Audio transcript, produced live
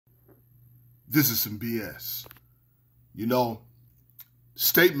This is some BS. You know,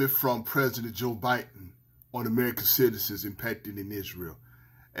 statement from President Joe Biden on American citizens impacted in Israel.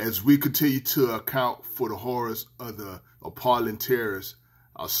 As we continue to account for the horrors of the appalling terrorist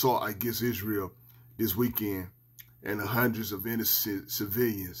assault against Israel this weekend and the hundreds of innocent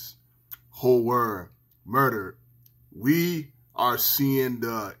civilians, whole world murdered, we are seeing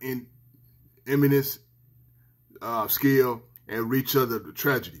the imminent scale and reach of the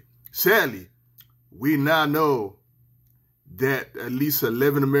tragedy. Sadly, we now know that at least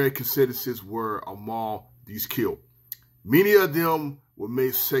 11 American citizens were among these killed. Many of them were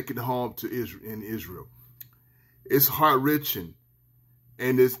made second home to Israel. It's heart-wrenching,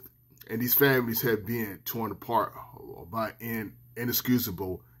 and these families have been torn apart by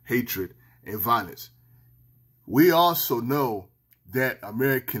inexcusable hatred and violence. We also know that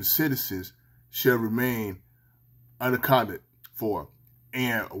American citizens shall remain unaccounted for,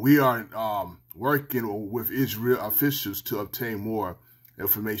 and we are working with Israel officials to obtain more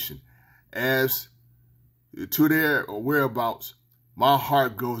information. As to their whereabouts, my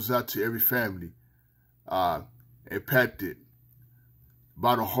heart goes out to every family impacted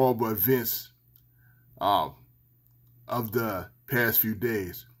by the horrible events of the past few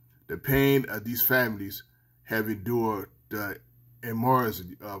days. The pain of these families have endured the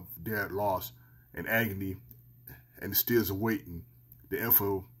immensity of their loss and agony, and still is awaiting the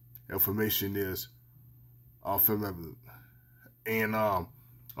information is from. And I'm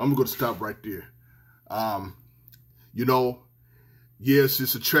going to stop right there. You know, yes,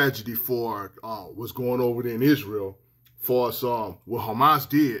 it's a tragedy for what's going over there in Israel for us, what Hamas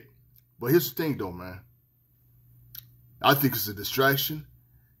did. But here's the thing, though, man. I think it's a distraction,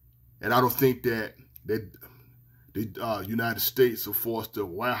 and I don't think that the United States will force the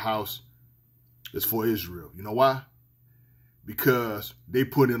White House is for Israel. You know why? Because they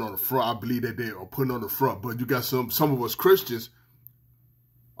put it on the front. I believe that they are putting it on the front. But you got some of us Christians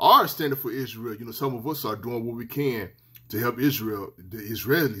are standing for Israel. You know, some of us are doing what we can to help Israel, the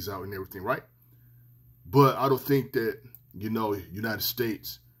Israelis out and everything, right? But I don't think that, you know, United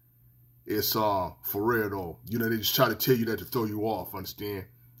States is for real, though. You know, they just try to tell you that to throw you off, understand?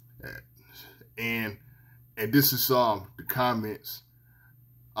 And this is the comments.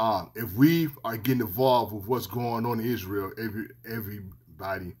 If we are getting involved with what's going on in Israel,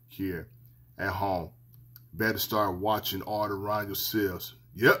 everybody here at home better start watching all around yourselves.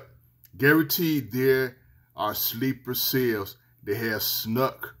 Yep, guaranteed there are sleeper cells that have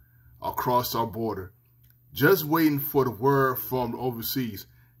snuck across our border, just waiting for the word from overseas.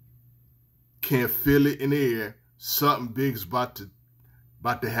 Can feel it in the air. Something big is about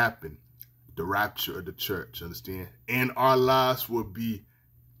to happen. The rapture of the church, understand? And our lives will be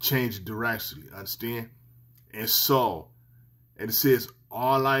changed drastically, understand? And so, and it says,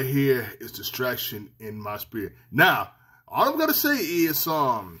 all I hear is distraction in my spirit. Now, all I'm gonna say is,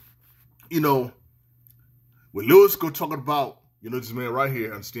 you know, when Lewis go talking about, you know, this man right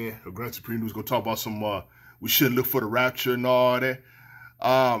here, understand? The Grand Supreme News gonna talk about some, we shouldn't look for the rapture and all that.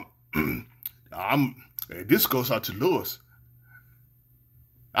 This goes out to Lewis.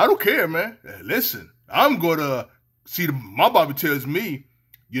 I don't care, man. Listen, I'm gonna see my Bible tells me,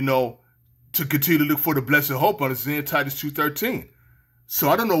 you know, to continue to look for the blessed hope, understand? Titus 2:13. So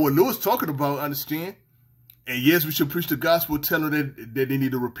I don't know what Lewis talking about, understand? And yes, we should preach the gospel, tell them that they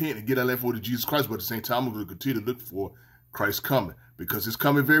need to repent and get our life over to Jesus Christ. But at the same time, we're going to continue to look for Christ's coming, because it's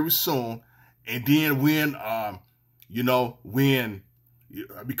coming very soon. And then when, you know,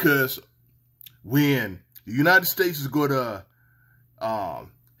 because when the United States is going to,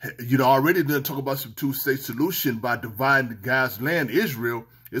 you know, already done talk about some two-state solution by dividing God's land, Israel.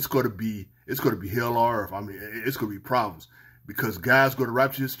 It's going to be hell on earth. I mean, it's going to be problems, because God's going to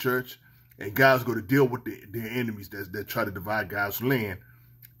rapture his church, and God's going to deal with their enemies that try to divide God's land.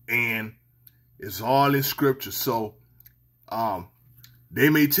 And it's all in scripture. So they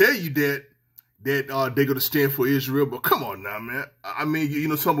may tell you that they're going to stand for Israel, but come on now, man. I mean, you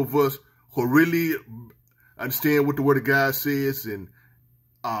know, some of us who really understand what the word of God says, and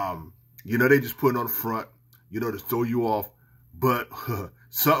you know, they just put it on the front, you know, to throw you off. But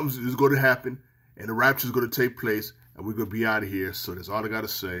something is going to happen, and the rapture is going to take place, and we're going to be out of here. So that's all I got to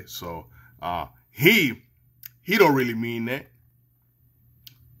say. So he don't really mean that.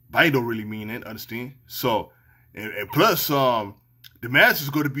 Biden don't really mean that, understand? So, and plus, the mass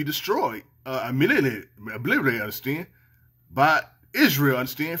is going to be destroyed, obliterated, understand? By Israel,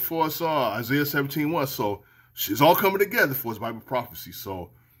 understand? For us, Isaiah 17:1. So, it's all coming together for us Bible prophecy.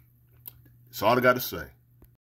 So, that's all I got to say.